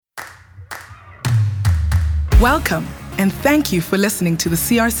Welcome, and thank you for listening to the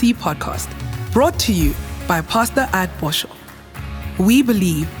CRC podcast, brought to you by Pastor Boshoff. We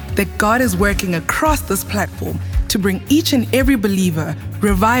believe that God is working across this platform to bring each and every believer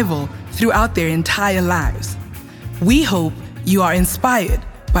revival throughout their entire lives. We hope you are inspired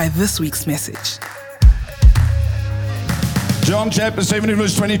by this week's message. John chapter 17,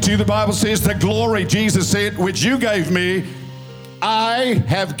 verse 22, the Bible says, the glory, Jesus said, which you gave me, I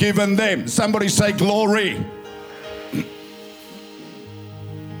have given them. Somebody say glory.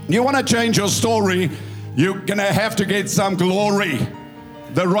 You want to change your story, you're going to have to get some glory.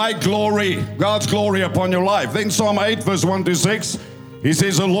 The right glory, God's glory upon your life. Then Psalm 8, verse 1 to 6, he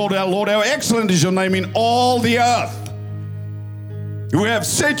says, O Lord, how excellent is your name in all the earth. You have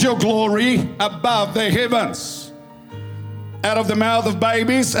set your glory above the heavens. Out of the mouth of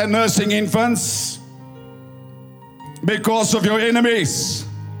babies and nursing infants, because of your enemies.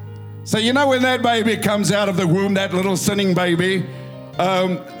 So you know when that baby comes out of the womb, that little sinning baby,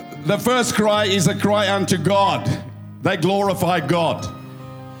 the first cry is a cry unto God. They glorify God.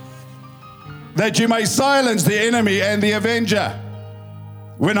 That you may silence the enemy and the avenger.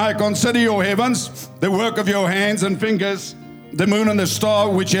 When I consider your heavens, the work of your hands and fingers, the moon and the star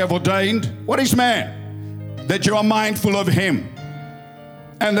which you have ordained. What is man? That you are mindful of him.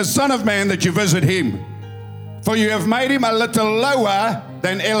 And the Son of Man that you visit him. For you have made him a little lower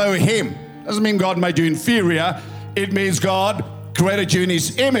than Elohim. Doesn't mean God made you inferior. It means God created you in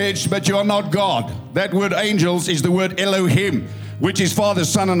his image, but you are not God. That word angels is the word Elohim, which is Father,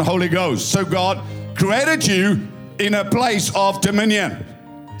 Son, and Holy Ghost. So God created you in a place of dominion.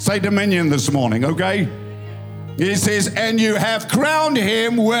 Say dominion this morning, okay? He says, and you have crowned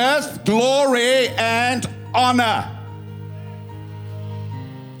him with glory and honor.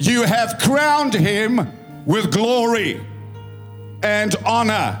 You have crowned him with glory and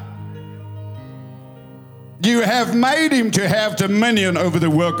honor. You have made him to have dominion over the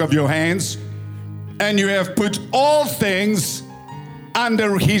work of your hands, and you have put all things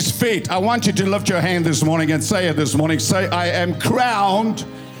under his feet. I want you to lift your hand this morning and say it this morning. Say, I am crowned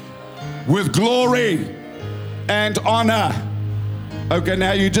with glory and honor. Okay,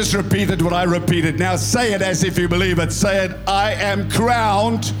 now you just repeated what I repeated. Now say it as if you believe it. Say it, I am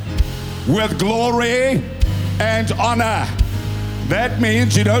crowned with glory and honor. That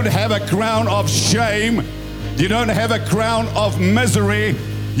means you don't have a crown of shame. You don't have a crown of misery.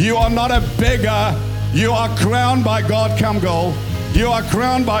 You are not a beggar. You are crowned by God. Come, go. You are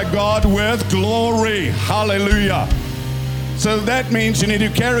crowned by God with glory. Hallelujah. So that means you need to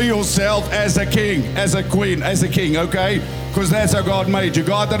carry yourself as a king, as a queen, as a king, okay? Because that's how God made you.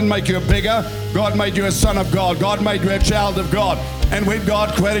 God didn't make you a beggar. God made you a son of God. God made you a child of God. And when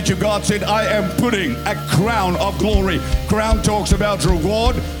God created you, God said, I am putting a crown of glory. Crown talks about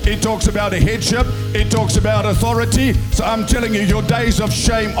reward. It talks about a headship. It talks about authority. So I'm telling you, your days of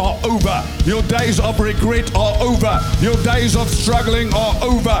shame are over. Your days of regret are over. Your days of struggling are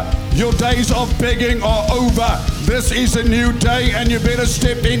over. Your days of begging are over. This is a new day, and you better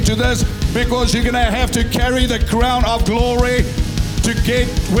step into this, because you're going to have to carry the crown of glory to get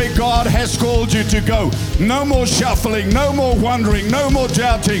where God has called you to go. No more shuffling, no more wondering, no more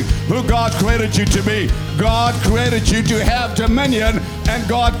doubting who God created you to be. God created you to have dominion, and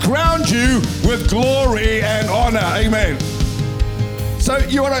God crowned you with glory and honor. Amen. So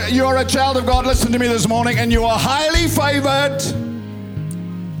you are a child of God. Listen to me this morning, and you are highly favored.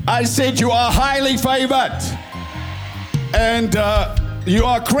 I said you are highly favored. And you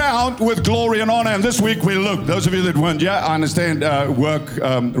are crowned with glory and honor. And this week we look, those of you that weren't, I understand work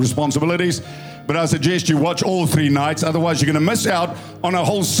responsibilities, but I suggest you watch all 3 nights. Otherwise you're going to miss out on a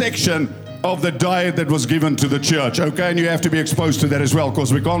whole section of the diet that was given to the church, okay? And you have to be exposed to that as well,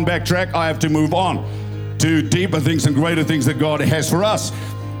 because we can't backtrack. I have to move on to deeper things and greater things that God has for us.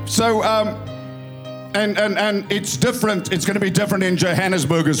 So, and it's different. It's going to be different in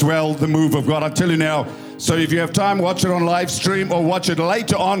Johannesburg as well, the move of God. I tell you now. So if you have time, watch it on live stream or watch it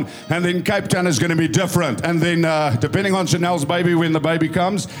later on. And then Cape Town is going to be different. And then depending on Chanel's baby, when the baby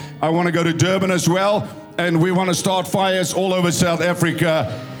comes, I want to go to Durban as well. And we want to start fires all over South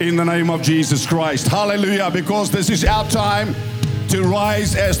Africa in the name of Jesus Christ. Hallelujah. Because this is our time to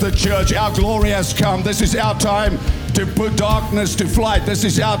rise as the church. Our glory has come. This is our time to put darkness to flight. This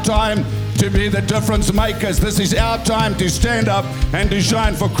is our time to be the difference makers. This is our time to stand up and to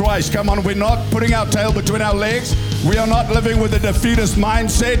shine for Christ. Come on, we're not putting our tail between our legs. We are not living with a defeatist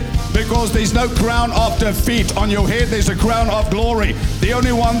mindset, because there's no crown of defeat on your head. There's a crown of glory. The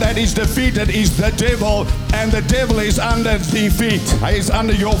only one that is defeated is the devil, and the devil is under the feet. Hy is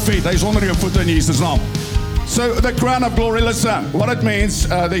under your feet. Hy is onder jou voete in Jesus' naam. So the crown of glory, listen, what it means,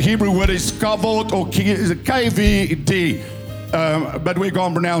 the Hebrew word is kavod or KVD. But we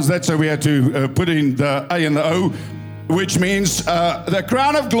can't pronounce that, so we had to put in the A and the O, which means the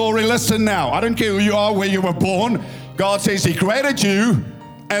crown of glory. Listen now, I don't care who you are, where you were born. God says He created you,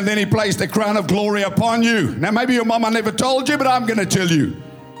 and then He placed the crown of glory upon you. Now, maybe your mama never told you, but I'm going to tell you.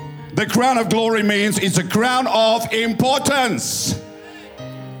 The crown of glory means it's a crown of importance.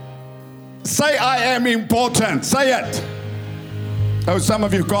 Say, I am important. Say it. Oh, some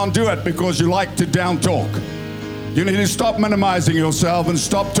of you can't do it because you like to down talk. You need to stop minimizing yourself and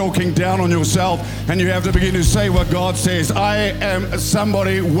stop talking down on yourself, and you have to begin to say what God says. I am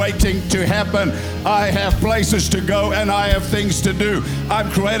somebody waiting to happen. I have places to go and I have things to do.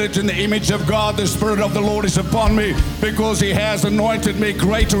 I'm created in the image of God. The Spirit of the Lord is upon me because He has anointed me.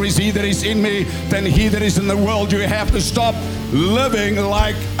 Greater is He that is in me than he that is in the world. You have to stop living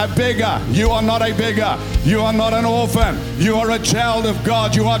like a beggar. You are not a beggar. You are not an orphan. You are a child of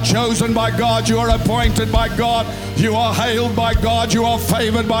God. You are chosen by God. You are appointed by God. You are hailed by God. You are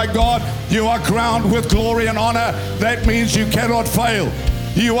favored by God. You are crowned with glory and honor. That means you cannot fail.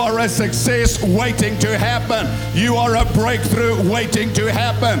 You are a success waiting to happen. You are a breakthrough waiting to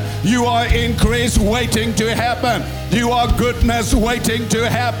happen. You are increase waiting to happen. You are goodness waiting to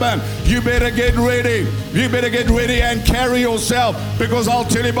happen. You better get ready. You better get ready and carry yourself, because I'll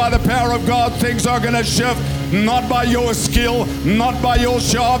tell you, by the power of God, things are going to shift. Not by your skill, not by your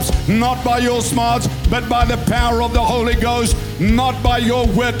sharps, not by your smarts, but by the power of the Holy Ghost. Not by your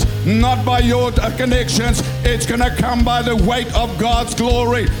wit, not by your connections. It's going to come by the weight of God's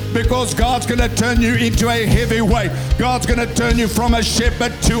glory, because God's going to turn you into a heavyweight. God's going to turn you from a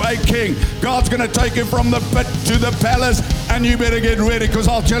shepherd to a king. God's going to take you from the pit to the palace, and you better get ready, because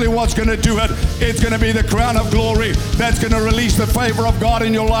I'll tell you what's going to do it. It's going to be the crown of glory that's going to release the favor of God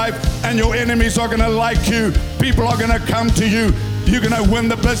in your life, and your enemies are going to like you. People are going to come to you. You're going to win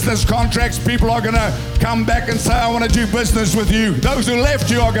the business contracts. People are going to come back and say, I want to do business with you. Those who left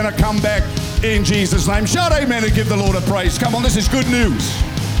you are going to come back in Jesus' name. Shout amen and give the Lord a praise. Come on, this is good news.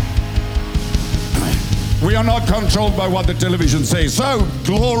 We are not controlled by what the television says. So,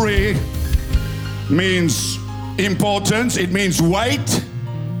 glory means importance. It means weight.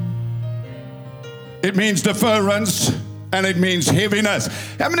 It means deference. And it means heaviness.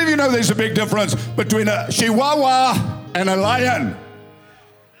 How many of you know there's a big difference between a chihuahua and a lion?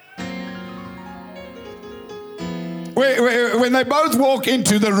 When they both walk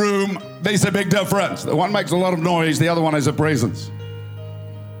into the room, there's a big difference. The one makes a lot of noise, the other one has a presence.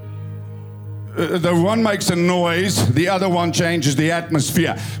 The one makes a noise, the other one changes the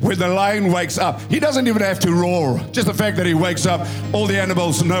atmosphere. When the lion wakes up, he doesn't even have to roar. Just the fact that he wakes up, all the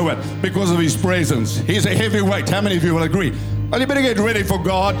animals know it because of his presence. He's a heavyweight. How many of you will agree? Well, you better get ready for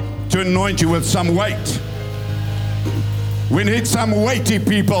God to anoint you with some weight. We need some weighty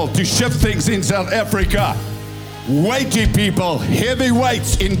people to shift things in South Africa. Weighty people,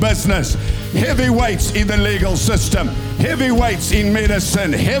 heavyweights in business, heavyweights in the legal system, heavyweights in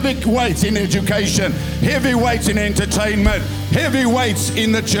medicine, heavyweights in education, heavyweights in entertainment, heavyweights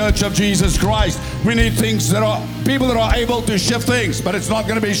in the Church of Jesus Christ. We need things that are people that are able to shift things, but it's not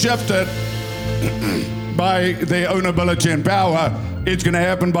going to be shifted by their own ability and power. It's going to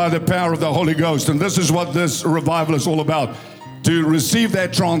happen by the power of the Holy Ghost. And this is what this revival is all about. To receive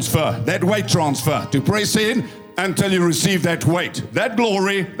that transfer, that weight transfer, to press in until you receive that weight, that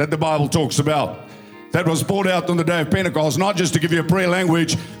glory that the Bible talks about, that was poured out on the day of Pentecost, not just to give you a prayer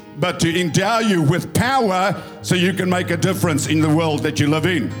language, but to endow you with power so you can make a difference in the world that you live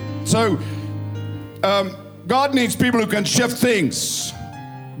in. So, God needs people who can shift things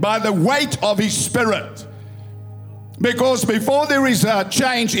by the weight of His Spirit. Because before there is a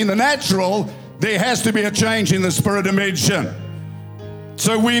change in the natural, there has to be a change in the spirit dimension.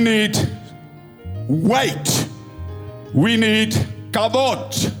 So we need weight. We need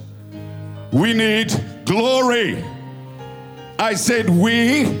kavod. We need glory. I said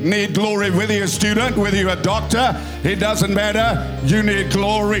we need glory. Whether you're a student, whether you're a doctor, it doesn't matter. You need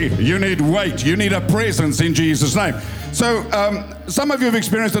glory. You need weight. You need a presence in Jesus' name. So some of you have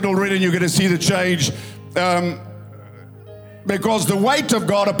experienced it already, and you're going to see the change. Because the weight of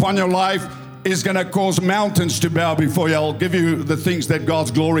God upon your life is going to cause mountains to bow before you. I'll give you the things that God's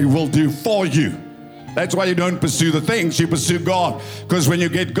glory will do for you. That's why you don't pursue the things, you pursue God. Because when you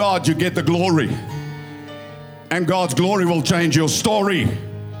get God, you get the glory. And God's glory will change your story.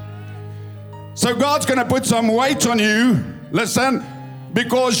 So God's going to put some weight on you, listen,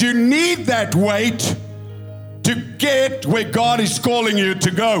 because you need that weight to get where God is calling you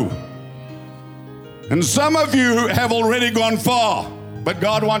to go. And some of you have already gone far, but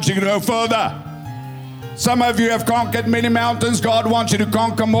God wants you to go further. Some of you have conquered many mountains. God wants you to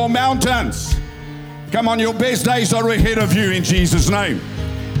conquer more mountains. Come on, your best days are ahead of you in Jesus' name.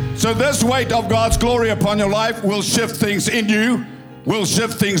 So this weight of God's glory upon your life will shift things in you, will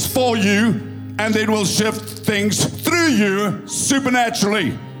shift things for you, and it will shift things through you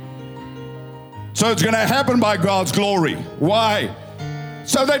supernaturally. So it's going to happen by God's glory. Why?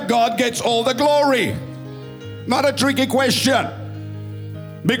 So that God gets all the glory. Not a tricky question.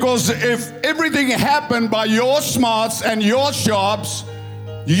 Because if everything happened by your smarts and your sharps,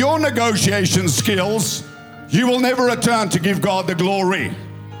 your negotiation skills, you will never return to give God the glory.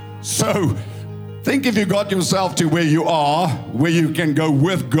 So think if you got yourself to where you are, where you can go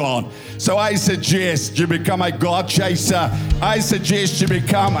with God. So I suggest you become a God chaser. I suggest you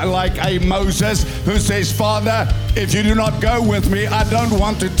become like a Moses who says, Father, if you do not go with me, I don't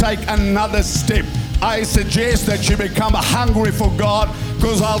want to take another step. I suggest that you become hungry for God,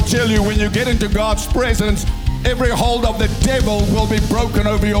 because I'll tell you, when you get into God's presence, every hold of the devil will be broken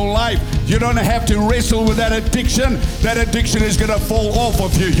over your life. You don't have to wrestle with that addiction. That addiction is going to fall off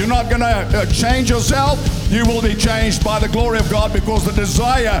of you. You're not going to change yourself. You will be changed by the glory of God, because the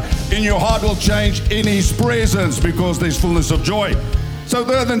desire in your heart will change in His presence, because there's fullness of joy. So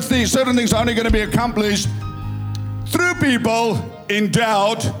certain things are only going to be accomplished through people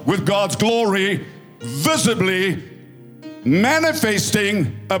endowed with God's glory, visibly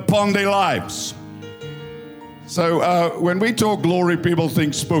manifesting upon their lives. So when we talk glory, people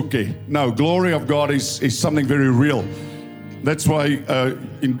think spooky. No, glory of God is something very real. That's why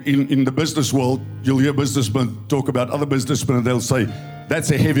in the business world, you'll hear businessmen talk about other businessmen, and they'll say, that's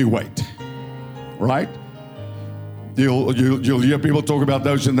a heavyweight, right? You'll hear people talk about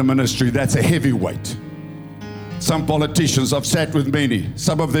those in the ministry, that's a heavyweight. Some politicians, I've sat with many,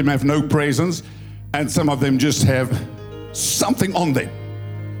 some of them have no presence, and some of them just have something on them.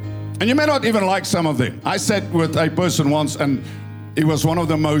 And you may not even like some of them. I sat with a person once, and he was one of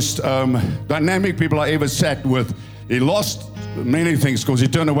the most dynamic people I ever sat with. He lost many things because he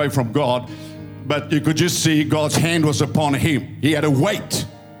turned away from God, but you could just see God's hand was upon him. He had a weight.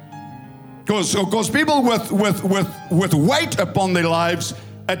 Because people with weight upon their lives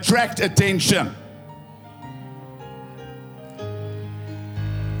attract attention.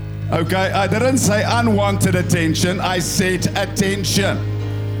 Okay, I didn't say unwanted attention, I said attention.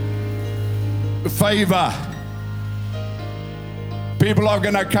 Favor. People are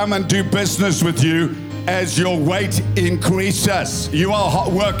going to come and do business with you as your weight increases. You are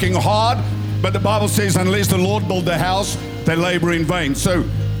working hard, but the Bible says unless the Lord build the house, they labor in vain. So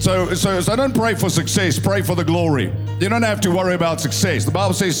don't pray for success, pray for the glory. You don't have to worry about success. The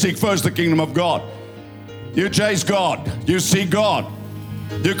Bible says seek first the kingdom of God. You chase God, you seek God.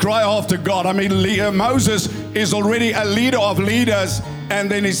 You cry after God. I mean, Moses is already a leader of leaders, and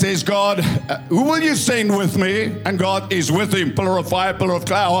then he says, God, who will you send with me? And God is with him, pillar of fire, pillar of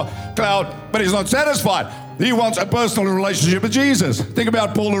cloud, but he's not satisfied. He wants a personal relationship with Jesus. Think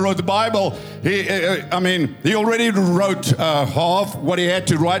about Paul who wrote the Bible. He already wrote half what he had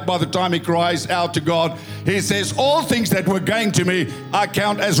to write by the time he cries out to God. He says, all things that were gained to me I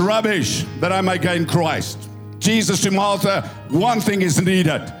count as rubbish, that I may gain Christ. Jesus to Martha, one thing is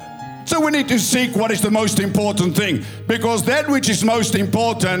needed. So we need to seek what is the most important thing, because that which is most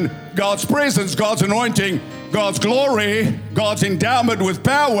important, God's presence, God's anointing, God's glory, God's endowment with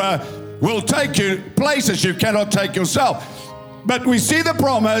power, will take you places you cannot take yourself. But we see the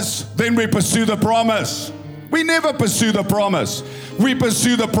promise, then we pursue the promise. We never pursue the promise. We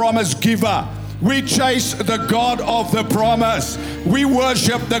pursue the promise giver. We chase the God of the promise. We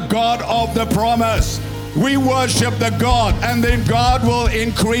worship the God of the promise. We worship the God, and then God will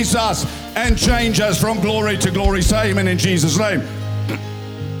increase us and change us from glory to glory. Say amen in Jesus' name.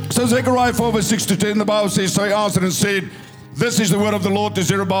 So Zechariah 4 verse 6 to 10, the Bible says, so he answered and said, this is the word of the Lord to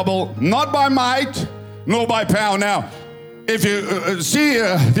Zerubbabel, not by might, nor by power. Now, if you see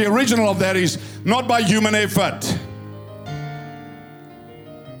the original of that is not by human effort,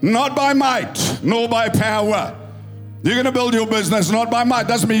 not by might, nor by power. You're going to build your business not by might.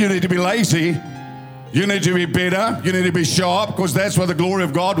 Doesn't mean you need to be lazy. You need to be better. You need to be sharp, because that's what the glory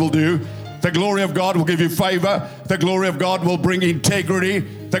of God will do. The glory of God will give you favor. The glory of God will bring integrity.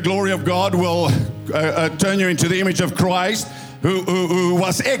 The glory of God will turn you into the image of Christ, who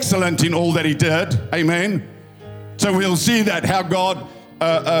was excellent in all that he did. Amen. So we'll see that how God,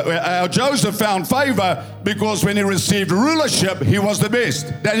 how Joseph found favor, because when he received rulership, he was the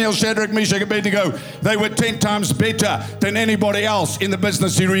best. Daniel, Shadrach, Meshach, Abednego, they were 10 times better than anybody else in the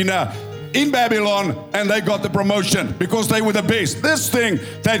business arena in Babylon, and they got the promotion because they were the best. This thing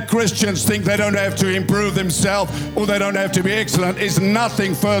that Christians think they don't have to improve themselves or they don't have to be excellent is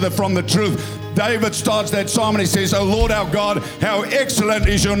nothing further from the truth. David starts that psalm and he says, "O Lord our God, how excellent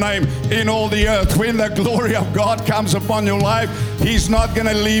is your name in all the earth." When the glory of God comes upon your life, He's not going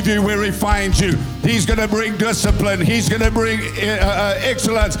to leave you where He finds you. He's going to bring discipline. He's going to bring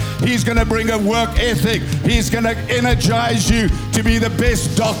excellence. He's going to bring a work ethic. He's going to energize you to be the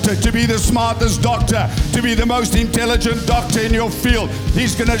best doctor, to be the smartest doctor, to be the most intelligent doctor in your field.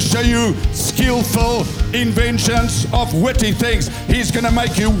 He's going to show you skillful inventions of witty things. He's going to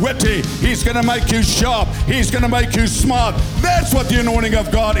make you witty. He's going to make you sharp. He's going to make you smart. That's what the anointing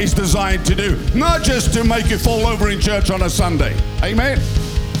of God is designed to do. Not just to make you fall over in church on a Sunday. Amen.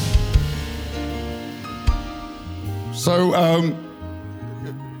 So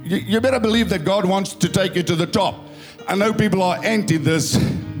you better believe that God wants to take you to the top. I know people are anti this,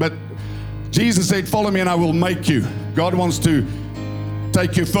 but Jesus said, "Follow me and I will make you." God wants to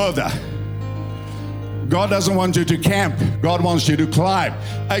take you further. God doesn't want you to camp. God wants you to climb.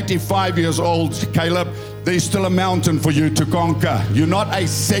 85 years old, Caleb, there's still a mountain for you to conquer. You're not a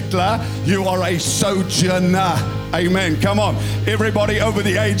settler, you are a sojourner. Amen. Come on. Everybody over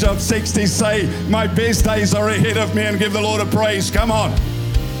the age of 60 say, "My best days are ahead of me," and give the Lord a praise. Come on.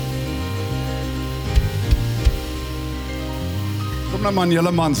 Kom nou man,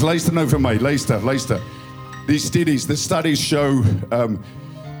 julle mans, luister nou vir my. Luister. The studies show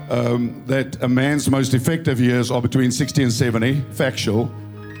that a man's most effective years are between 60 and 70, factual.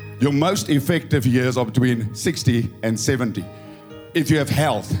 Your most effective years are between 60 and 70. If you have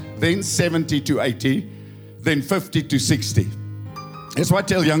health, then 70 to 80, then 50 to 60. That's why I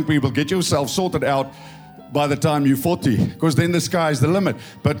tell young people, get yourself sorted out by the time you're 40, because then the sky's the limit.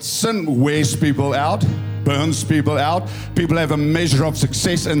 But sin wears people out, burns people out. People have a measure of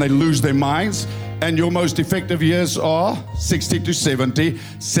success and they lose their minds. And your most effective years are 60 to 70,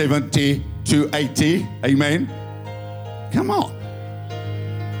 70 to 80. Amen. Come on.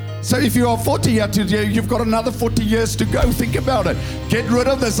 So if you are 40 yet today, you've got another 40 years to go. Think about it. Get rid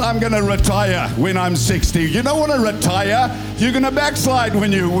of this, "I'm going to retire when I'm 60. You don't want to retire. You're going to backslide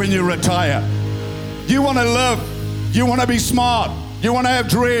when you retire. You want to live. You want to be smart. You want to have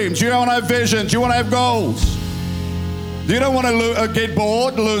dreams. You want to have visions. You want to have goals. You don't want to get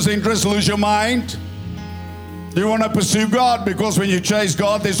bored, lose interest, lose your mind. You want to pursue God, because when you chase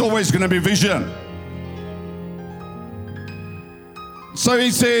God, there's always going to be vision. So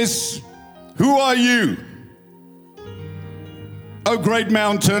he says, "Who are you, O great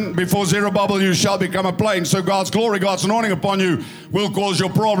mountain? Before Zerubbabel you shall become a plain." So God's glory, God's anointing upon you will cause your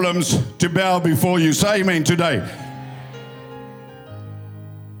problems to bow before you. Say amen today.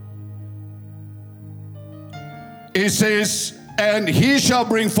 He says, "And he shall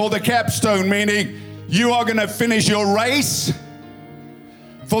bring forth the capstone," meaning you are going to finish your race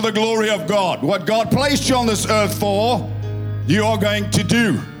for the glory of God. What God placed you on this earth for, you are going to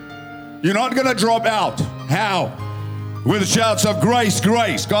do. You're not going to drop out. How? With shouts of grace,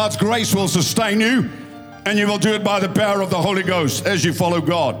 grace. God's grace will sustain you, and you will do it by the power of the Holy Ghost as you follow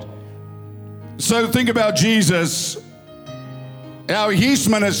God. So think about Jesus, how his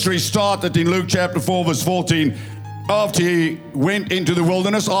ministry started in Luke chapter 4, verse 14. After he went into the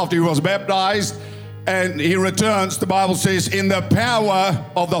wilderness, after he was baptized, and he returns, the Bible says, in the power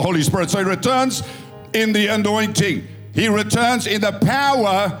of the Holy Spirit. So he returns in the anointing. He returns in the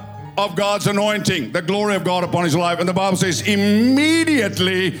power of God's anointing, the glory of God upon his life. And the Bible says,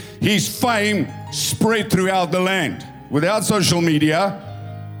 immediately his fame spread throughout the land. Without social media,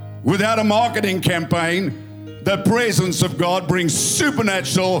 without a marketing campaign, the presence of God brings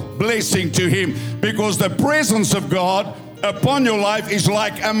supernatural blessing to him, because the presence of God upon your life is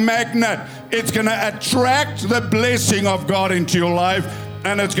like a magnet. It's going to attract the blessing of God into your life,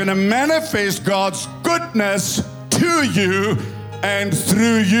 and it's going to manifest God's goodness to you and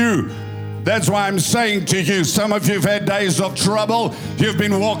through you. That's why I'm saying to you, some of you have had days of trouble. You've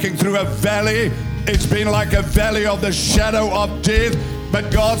been walking through a valley. It's been like a valley of the shadow of death. But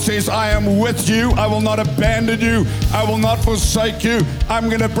God says, I am with you. I will not abandon you. I will not forsake you. I'm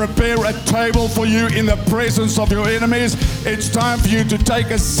going to prepare a table for you in the presence of your enemies. It's time for you to take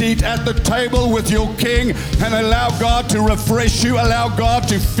a seat at the table with your King and allow God to refresh you. Allow God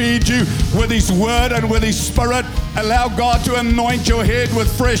to feed you with his word and with his spirit. Allow God to anoint your head with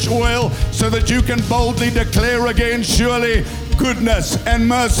fresh oil so that you can boldly declare again, surely goodness and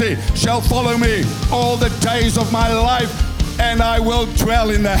mercy shall follow me all the days of my life, and I will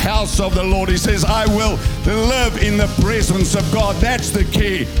dwell in the house of the Lord. He says, I will live in the presence of God. That's the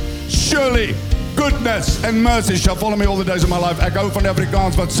key. Surely goodness and mercy shall follow me all the days of my life. Ek hou van die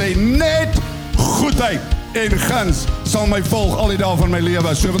Afrikaans wat sê, net goedheid en guns sal my volg al die dae van my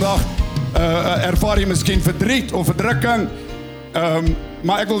lewe. So vandag ervaar jy miskien verdriet of verdrukking,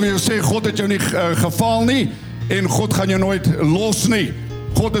 Maar ek wil vir jou sê, God het jou nie geval nie, en God gaan jou nooit los nie.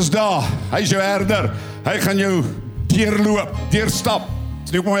 God is daar, hy is jou herder, hy gaan jou deurloop, deurstap, dit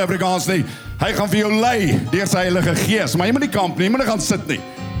is nie ook mooi Afrikaans nie, hy gaan vir jou lei, deur sy Heilige Gees, maar jy moet nie kamp nie, jy moet nie gaan sit nie,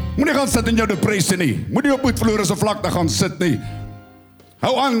 moet nie gaan sit in jou depressie nie, moet nie op Boetverlore vlakte gaan sit nie,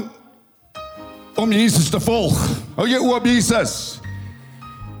 hou aan om Jesus te volg, hou jou oor op Jesus,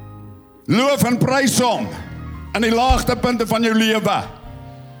 loof en prys hom, in die laagtepunte van jou lewe,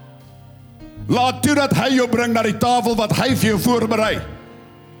 laat toe dat hy jou bring na die tafel wat hy vir jou voorberei,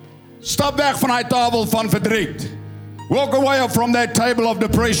 stap weg van die tafel van verdriet, walk away from that table of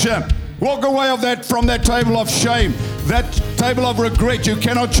depression, walk away from that table of shame, that table of regret. You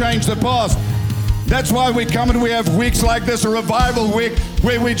cannot change the past. That's why we come and we have weeks like this, a revival week,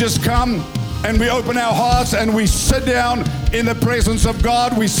 where we just come and we open our hearts and we sit down in the presence of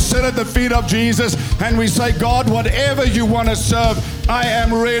God. We sit at the feet of Jesus and we say, God, whatever you want to serve, I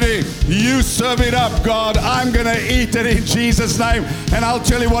am ready. You serve it up, God. I'm going to eat it in Jesus' name. And I'll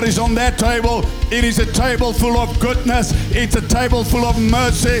tell you what is on that table. It is a table full of goodness. It's a table full of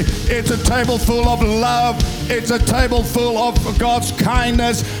mercy. It's a table full of love. It's a table full of God's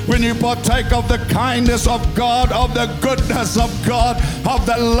kindness. When you partake of the kindness of God, of the goodness of God, of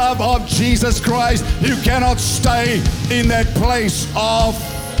the love of Jesus Christ, you cannot stay in that place of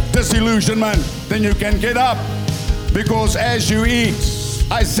disillusionment. Then you can get up, because as you eat,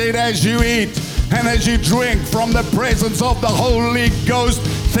 I said as you eat and as you drink from the presence of the Holy Ghost,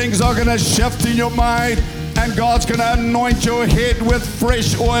 things are going to shift in your mind, and God's going to anoint your head with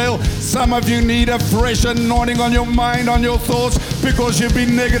fresh oil. Some of you need a fresh anointing on your mind, on your thoughts, because you've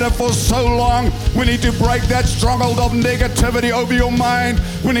been negative for so long. We need to break that stronghold of negativity over your mind.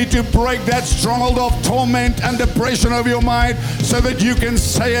 We need to break that stronghold of torment and depression over your mind, so that you can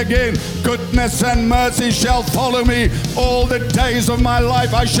say again, goodness and mercy shall follow me all the days of my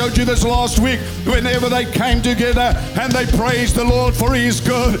life. I showed you this last week, whenever they came together and they praised the Lord, for he is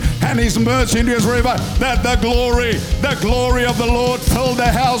good and his mercy endures forever, that the glory of the Lord filled the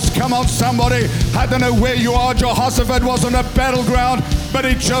house. Come on, somebody. I don't know where you are. Jehoshaphat was on a battleground, but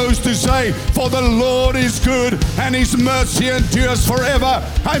he chose to say, for the Lord is good and his mercy endures forever.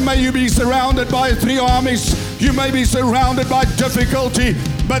 I may you be surrounded by three armies. You may be surrounded by difficulty,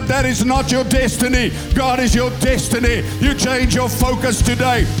 but that is not your destiny. God is your destiny. You change your focus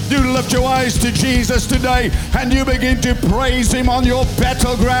today. You lift your eyes to Jesus today, and you begin to praise him on your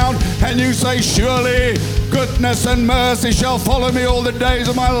battleground, and you say, surely goodness and mercy shall follow me all the days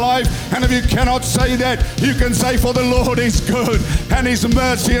of my life. And if you cannot say that, you can say, for the Lord is good and his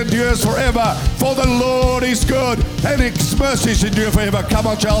mercy endures forever. For the Lord is good and his mercy endures forever. Come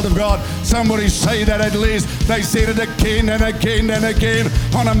on, child of God, somebody say that at least. They said it again and again and again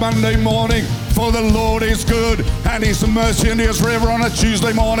on a Monday morning. For the Lord is good and his mercy endures forever on a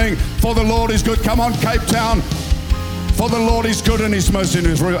Tuesday morning. For the Lord is good. Come on, Cape Town. For the Lord is good and his mercy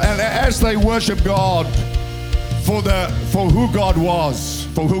endures forever. And as they worship God for who God was,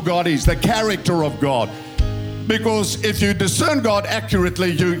 for who God is, the character of God. Because if you discern God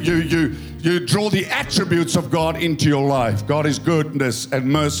accurately, you draw the attributes of God into your life. God is goodness and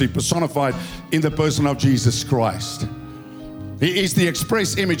mercy personified in the person of Jesus Christ. He is the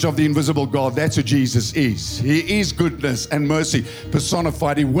express image of the invisible God. That's who Jesus is. He is goodness and mercy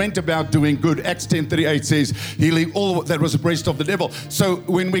personified. He went about doing good. Acts 10:38 says, healing all that was oppressed of the devil. So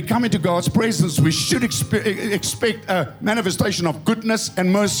when we come into God's presence, we should expect a manifestation of goodness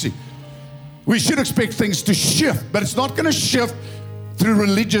and mercy. We should expect things to shift, but it's not going to shift through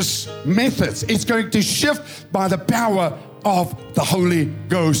religious methods. It's going to shift by the power of the Holy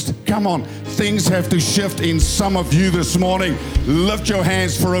Ghost. Come on, things have to shift in some of you this morning. Lift your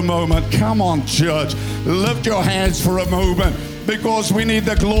hands for a moment. Come on, church. Lift your hands for a moment, because we need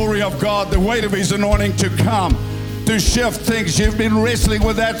the glory of God, the weight of his anointing to come, to shift things. You've been wrestling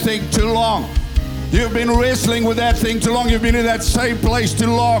with that thing too long. You've been wrestling with that thing too long. You've been in that same place too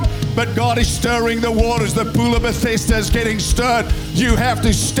long. But God is stirring the waters. The pool of Bethesda is getting stirred. You have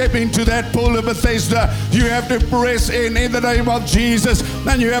to step into that pool of Bethesda. You have to press in the name of Jesus.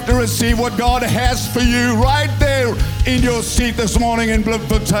 And you have to receive what God has for you right there in your seat this morning in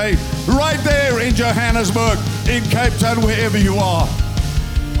Bloemfontein. Right there in Johannesburg, in Cape Town, wherever you are.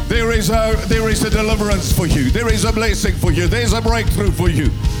 There is a deliverance for you. There is a blessing for you. There's a breakthrough for you.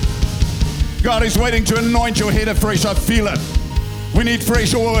 God is waiting to anoint your head afresh. I feel it. We need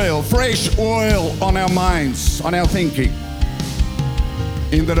fresh oil on our minds, on our thinking.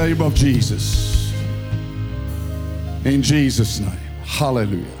 In the name of Jesus. In Jesus' name.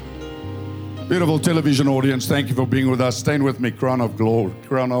 Hallelujah. Beautiful television audience, thank you for being with us. Stand with me. Crown of glory.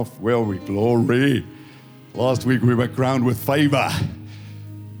 Crown of, well, we glory. Last week we were crowned with favor.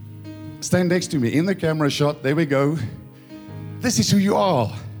 Stand next to me in the camera shot. There we go. This is who you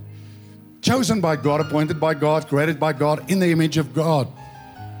are. Chosen by God, appointed by God, created by God, in the image of God.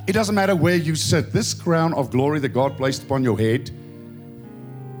 It doesn't matter where you sit. This crown of glory that God placed upon your head,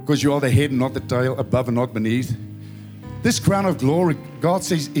 because you are the head and not the tail, above and not beneath. This crown of glory, God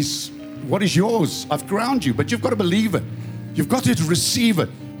says, is what is yours. I've crowned you, but you've got to believe it. You've got to receive it.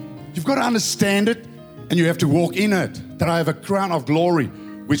 You've got to understand it, and you have to walk in it. That I have a crown of glory,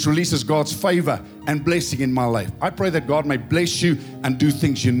 which releases God's favor and blessing in my life. I pray that God may bless you and do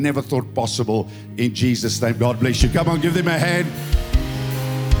things you never thought possible. In Jesus' name, God bless you. Come on, give them a hand.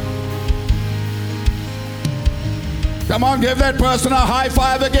 Come on, give that person a high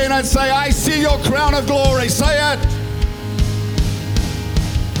five again and say, I see your crown of glory. Say it.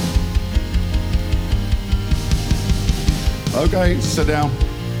 Okay, sit down.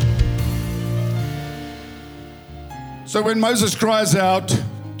 So when Moses cries out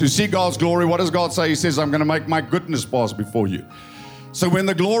to see God's glory, what does God say? He says, I'm going to make my goodness pass before you. So when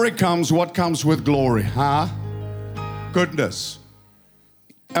the glory comes, what comes with glory? Goodness.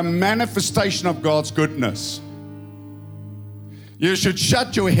 A manifestation of God's goodness. You should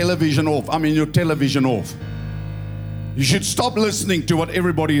shut your television off. You should stop listening to what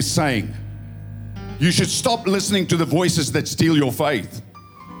everybody is saying. You should stop listening to the voices that steal your faith.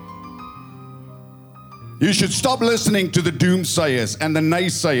 You should stop listening to the doomsayers and the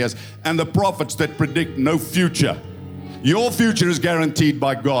naysayers and the prophets that predict no future. Your future is guaranteed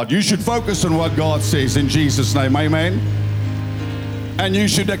by God. You should focus on what God says in Jesus' name. Amen. And you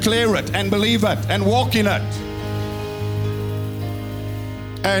should declare it and believe it and walk in it.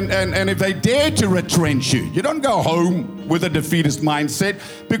 And if they dare to retrench you, you don't go home with a defeatist mindset,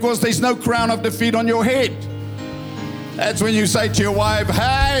 because there's no crown of defeat on your head. That's when you say to your wife,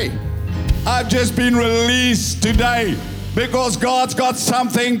 hey, I've just been released today because God's got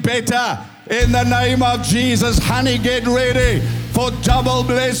something better. In the name of Jesus, honey, get ready for double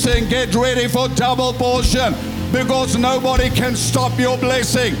blessing. Get ready for double portion, because nobody can stop your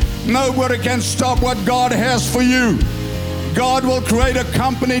blessing. Nobody can stop what God has for you. God will create a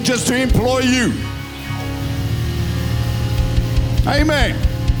company just to employ you. Amen.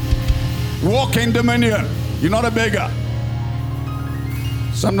 Walk in dominion. You're not a beggar.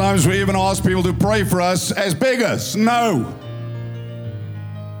 Sometimes we even ask people to pray for us as beggars. No.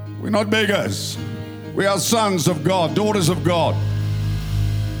 We're not beggars. We are sons of God, daughters of God.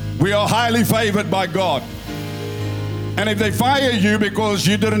 We are highly favored by God. And if they fire you because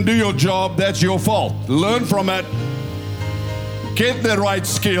you didn't do your job, that's your fault. Learn from it. Get the right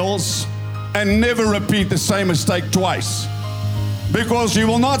skills and never repeat the same mistake twice. Because you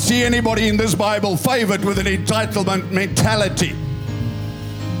will not see anybody in this Bible favored with an entitlement mentality.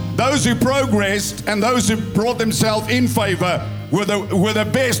 Those who progressed and those who brought themselves in favor were the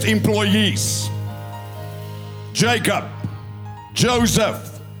best employees. Jacob,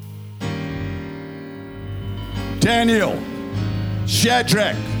 Joseph, Daniel,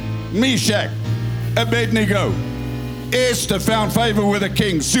 Shadrach, Meshach, Abednego. Esther found favor with the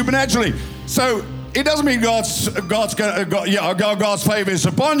king supernaturally. So it doesn't mean God's favor is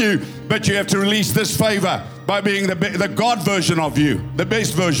upon you, but you have to release this favor by being the God version of you, the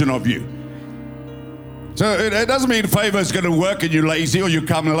best version of you. So it doesn't mean favor is going to work and you're lazy or you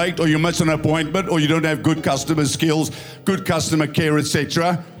come late or you miss an appointment or you don't have good customer skills, good customer care,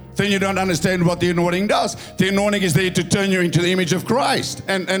 etc. Then you don't understand what the anointing does. The anointing is there to turn you into the image of Christ.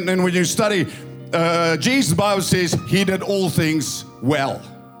 And when you study Jesus, the Bible says he did all things well.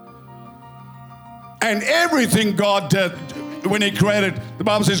 And everything God did when he created, the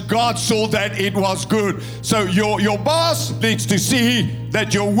Bible says God saw that it was good. So your boss needs to see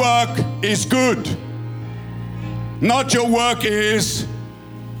that your work is good. Not your work is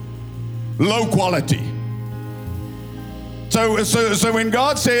low quality. So when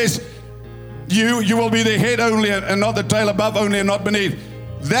God says you will be the head only and not the tail, above only and not beneath,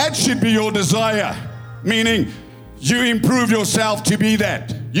 that should be your desire, meaning you improve yourself to be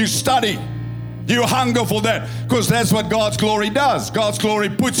that. You study, you hunger for that, because that's what God's glory does. God's glory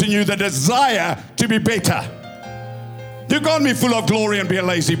puts in you the desire to be better. You can't be full of glory and be a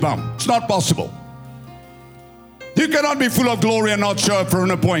lazy bum. It's not possible. You cannot be full of glory and not show up for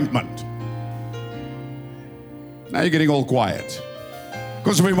an appointment. Now you're getting all quiet.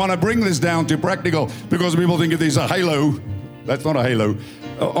 Because we want to bring this down to practical, because people think if there's a halo, that's not a halo,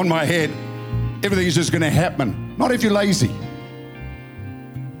 on my head, everything is just going to happen. Not if you're lazy.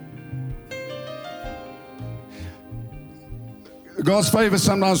 God's favor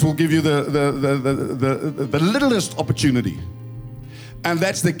sometimes will give you the littlest opportunity. And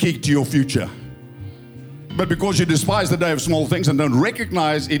that's the key to your future. But because you despise the day of small things and don't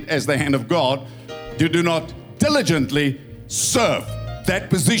recognize it as the hand of God, you do not diligently serve that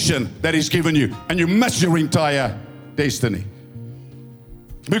position that He's given you, and you miss your entire destiny.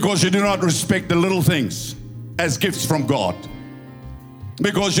 Because you do not respect the little things as gifts from God.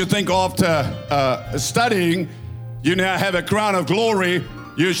 Because you think after studying, you now have a crown of glory,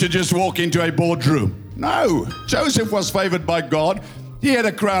 you should just walk into a boardroom. No, Joseph was favored by God. He had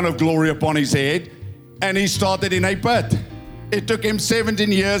a crown of glory upon his head, and he started in a pit. It took him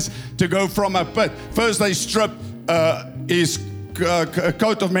 17 years to go from a pit. First they stripped his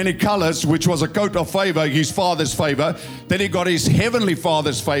coat of many colors, which was a coat of favor, his father's favor. Then he got his heavenly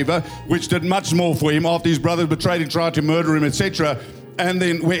father's favor, which did much more for him after his brothers betrayed him, tried to murder him, etc. And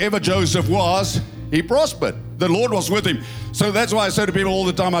then wherever Joseph was, he prospered. The Lord was with him. So that's why I say to people all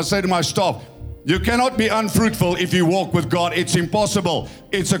the time, I say to my staff, you cannot be unfruitful if you walk with God. It's impossible.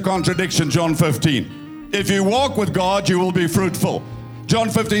 It's a contradiction, John 15. If you walk with God, you will be fruitful. John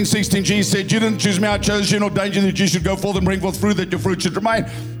 15:16, Jesus said, you didn't choose me, I chose you, no danger that you should go forth and bring forth fruit, that your fruit should remain.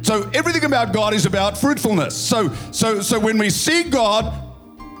 So everything about God is about fruitfulness. So when we see God,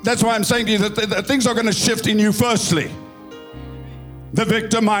 that's why I'm saying to you that things are going to shift in you firstly. The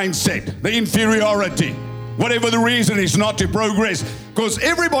victim mindset, the inferiority, whatever the reason is not to progress. Because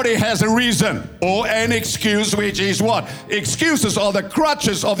everybody has a reason or an excuse, which is what? Excuses are the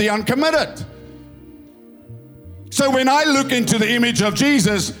crutches of the uncommitted. So when I look into the image of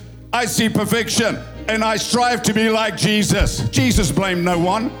Jesus, I see perfection, and I strive to be like Jesus. Jesus blamed no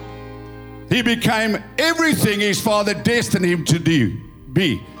one. He became everything his Father destined him to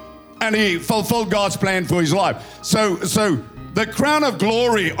be. And he fulfilled God's plan for his life. So the crown of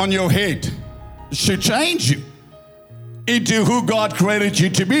glory on your head should change you into who God created you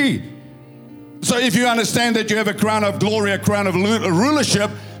to be. So if you understand that you have a crown of glory, a crown of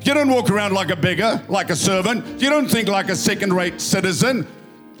rulership, you don't walk around like a beggar, like a servant. You don't think like a second-rate citizen.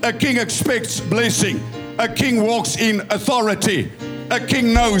 A king expects blessing. A king walks in authority. A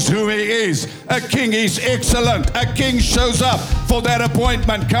king knows who he is. A king is excellent. A king shows up for that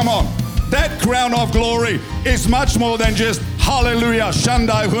appointment. Come on. That crown of glory is much more than just hallelujah,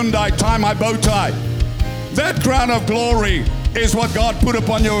 shandai, hundai, tie my bow tie. That crown of glory is what God put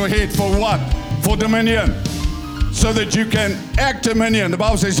upon your head for what? For dominion. So that you can act dominion. The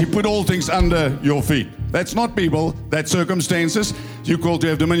Bible says He put all things under your feet. That's not people, that's circumstances. You're called to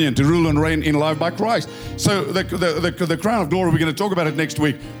have dominion, to rule and reign in life by Christ. So the crown of glory, we're going to talk about it next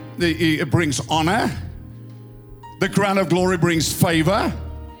week. It brings honor. The crown of glory brings favor.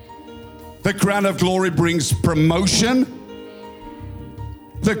 The crown of glory brings promotion.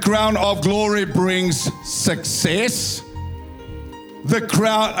 The crown of glory brings success. The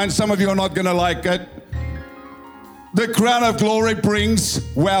crown, and some of you are not going to like it, the crown of glory brings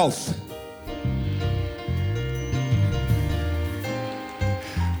wealth.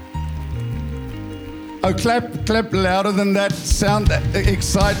 Oh, clap louder than that. Sound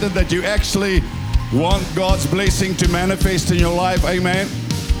excited that you actually want God's blessing to manifest in your life. Amen.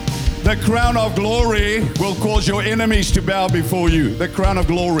 The crown of glory will cause your enemies to bow before you. The crown of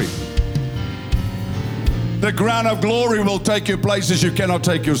glory. The crown of glory will take you places you cannot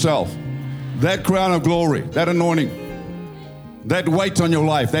take yourself. That crown of glory, that anointing, that weight on your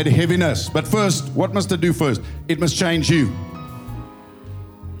life, that heaviness. But first, what must it do first? It must change you.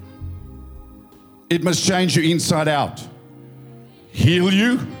 It must change you inside out. Heal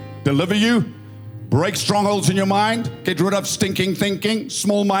you, deliver you, break strongholds in your mind, get rid of stinking thinking,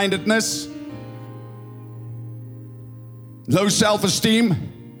 small-mindedness, low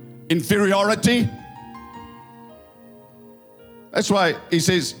self-esteem, inferiority. That's why He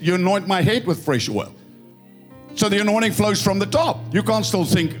says, you anoint my head with fresh oil. So the anointing flows from the top. You can't still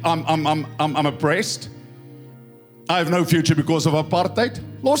think, I'm oppressed. I have no future because of apartheid.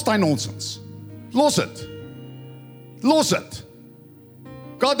 Los daai nonsense. Los it. Los it.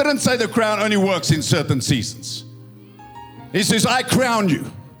 God didn't say the crown only works in certain seasons. He says, I crown you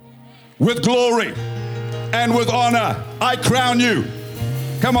with glory and with honor. I crown you.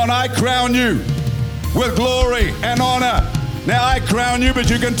 Come on, I crown you with glory and honor. Now I crown you, but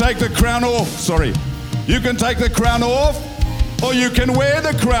you can take the crown off. Sorry. You can take the crown off, or you can wear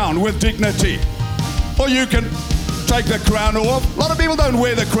the crown with dignity. Or you can take the crown off. A lot of people don't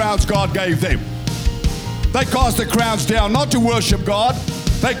wear the crowns God gave them. They cast the crowns down not to worship God.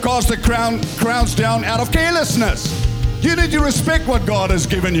 They cast the crowns down out of carelessness. You need to respect what God has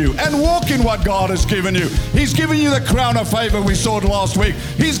given you and walk in what God has given you. He's given you the crown of favor we saw it last week.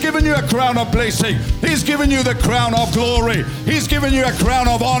 He's given you a crown of blessing. He's given you the crown of glory. He's given you a crown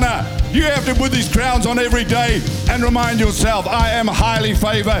of honor. You have to put these crowns on every day and remind yourself, I am highly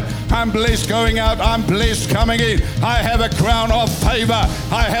favored. I'm blessed going out. I'm blessed coming in. I have a crown of favor.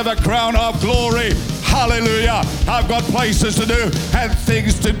 I have a crown of glory. Hallelujah. I've got places to do and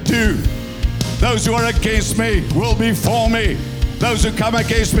things to do. Those who are against me will be for me. Those who come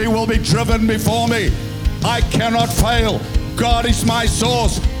against me will be driven before me. I cannot fail. God is my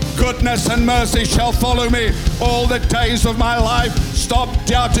source. Goodness and mercy shall follow me all the days of my life. Stop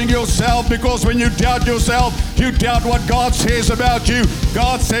doubting yourself, because when you doubt yourself, you doubt what God says about you.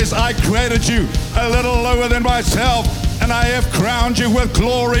 God says, I created you a little lower than myself, and I have crowned you with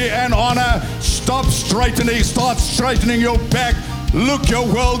glory and honor. Stop straightening. Start straightening your back. Look your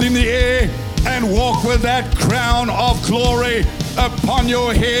world in the air and walk with that crown of glory upon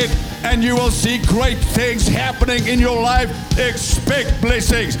your head, and you will see great things happening in your life. Expect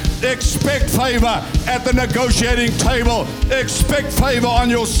blessings. Expect favor at the negotiating table. Expect favor on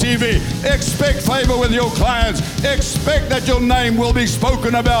your CV. Expect favor with your clients. Expect that your name will be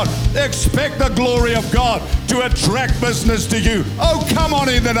spoken about. Expect the glory of God to attract business to you. Oh, come on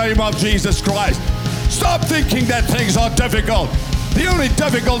in the name of Jesus Christ. Stop thinking that things are difficult. The only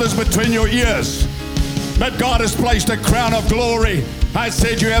difficult is between your ears. But God has placed a crown of glory. I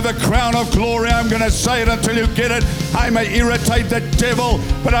said you have a crown of glory. I'm going to say it until you get it. I may irritate the devil,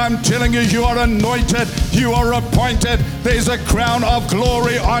 but I'm telling you, you are anointed. You are appointed. There's a crown of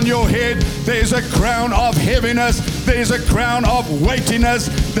glory on your head. There's a crown of heaviness. There's a crown of weightiness.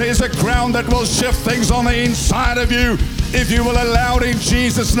 There's a crown that will shift things on the inside of you if you will allow it in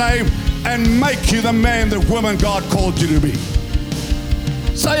Jesus' name and make you the man, the woman God called you to be.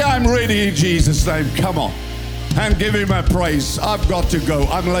 Say, I'm ready in Jesus' name. Come on. And give him a praise. I've got to go.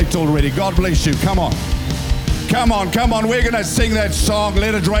 I'm late already. God bless you. Come on. Come on, come on. We're going to sing that song,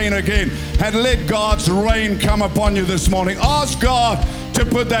 Let It Rain Again. And let God's rain come upon you this morning. Ask God to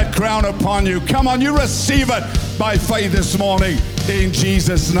put that crown upon you. Come on, you receive it by faith this morning. In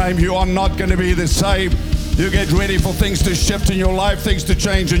Jesus' name, you are not going to be the same. You get ready for things to shift in your life, things to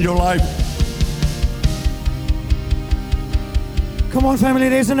change in your life. Come on, family.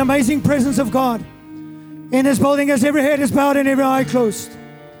 There's an amazing presence of God in this building as every head is bowed and every eye closed.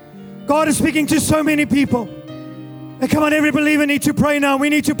 God is speaking to so many people. And come on, every believer needs to pray now. We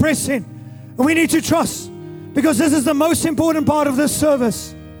need to press in. And we need to trust, because this is the most important part of this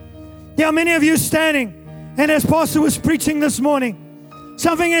service. There are many of you standing, and as Pastor was preaching this morning,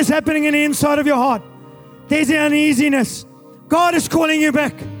 something is happening in the inside of your heart. There's the uneasiness. God is calling you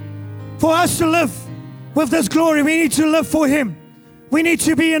back. For us to live with this glory, we need to live for Him. We need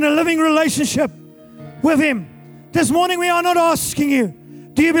to be in a living relationship with Him. This morning we are not asking you,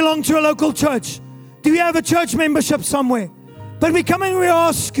 do you belong to a local church? Do you have a church membership somewhere? But we come and we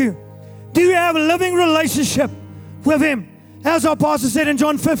ask you, do you have a living relationship with Him? As our pastor said in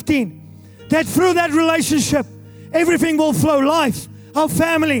John 15, that through that relationship, everything will flow. Life, our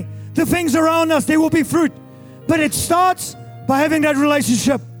family, the things around us, there will be fruit. But it starts by having that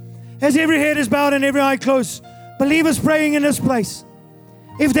relationship. As every head is bowed and every eye closed, believers praying in this place.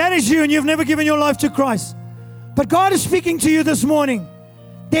 If that is you and you've never given your life to Christ, but God is speaking to you this morning,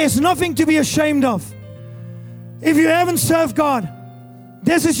 there's nothing to be ashamed of. If you haven't served God,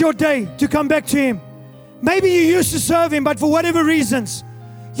 this is your day to come back to Him. Maybe you used to serve Him, but for whatever reasons,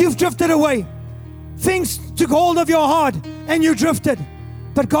 you've drifted away. Things took hold of your heart and you drifted.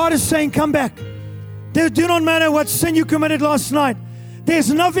 But God is saying, come back. Do not matter what sin you committed last night. There's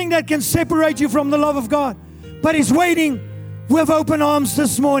nothing that can separate you from the love of God. But He's waiting with open arms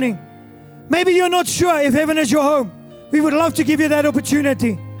this morning. Maybe you're not sure if heaven is your home. We would love to give you that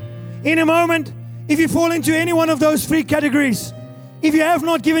opportunity. In a moment, if you fall into any one of those three categories, if you have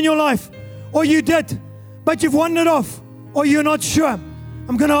not given your life, or you did, but you've wandered off, or you're not sure,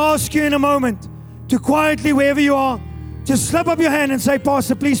 I'm going to ask you in a moment to quietly, wherever you are, just slap up your hand and say,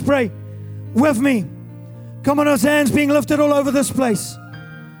 Pastor, please pray with me. Come on, those hands being lifted all over this place.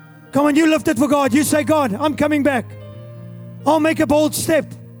 Come on, you lift it for God. You say, God, I'm coming back. I'll make a bold step.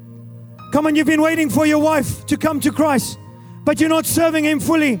 Come on, you've been waiting for your wife to come to Christ, but you're not serving Him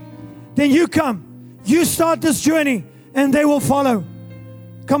fully. Then you come. You start this journey, and they will follow.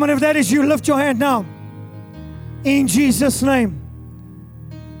 Come on, if that is you, lift your hand now. In Jesus' name.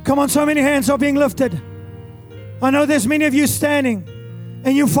 Come on, so many hands are being lifted. I know there's many of you standing,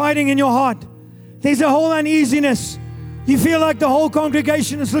 and you're fighting in your heart. There's a whole uneasiness. You feel like the whole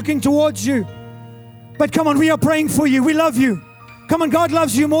congregation is looking towards you. But come on, we are praying for you. We love you. Come on, God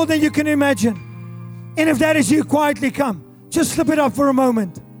loves you more than you can imagine. And if that is you, quietly come. Just slip it up for a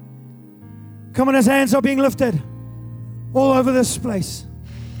moment. Come on, as hands are being lifted all over this place.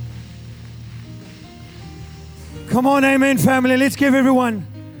 Come on, amen, family. Let's give everyone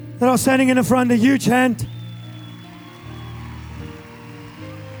that are standing in the front a huge hand.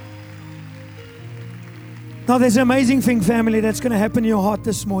 Now, there's an amazing thing, family, that's going to happen in your heart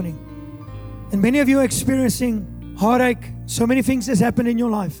this morning. And many of you are experiencing heartache. So many things has happened in your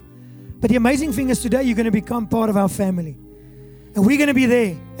life. But the amazing thing is today you're going to become part of our family. And we're going to be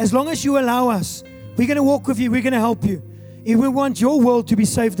there. As long as you allow us, we're going to walk with you. We're going to help you. And we want your world to be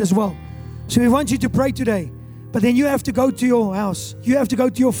saved as well. So we want you to pray today. But then you have to go to your house. You have to go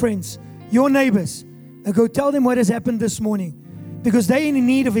to your friends, your neighbors, and go tell them what has happened this morning. Because they're in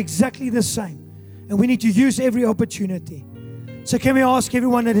need of exactly the same. And we need to use every opportunity. So can we ask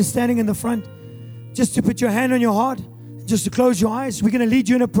everyone that is standing in the front just to put your hand on your heart, and just to close your eyes? We're going to lead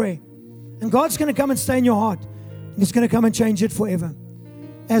you in a prayer. And God's going to come and stay in your heart. And He's going to come and change it forever.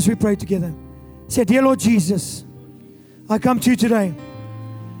 As we pray together. Say, dear Lord Jesus, I come to you today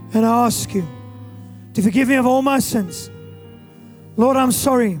and I ask you to forgive me of all my sins. Lord, I'm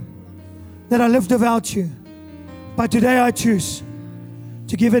sorry that I lived without you. But today I choose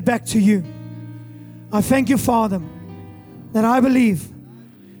to give it back to you. I thank you, Father, that I believe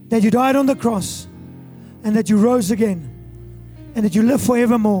that you died on the cross and that you rose again and that you live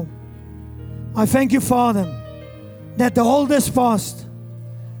forevermore. I thank you, Father, that the old is past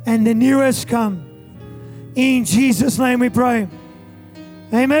and the new has come. In Jesus' name we pray.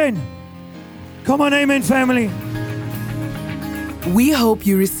 Amen. Come on, amen, family. We hope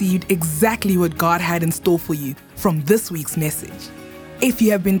you received exactly what God had in store for you from this week's message. If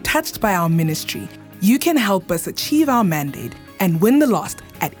you have been touched by our ministry, you can help us achieve our mandate and win the lost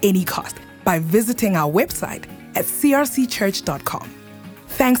at any cost by visiting our website at crcchurch.com.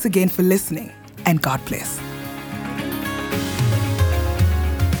 Thanks again for listening, and God bless.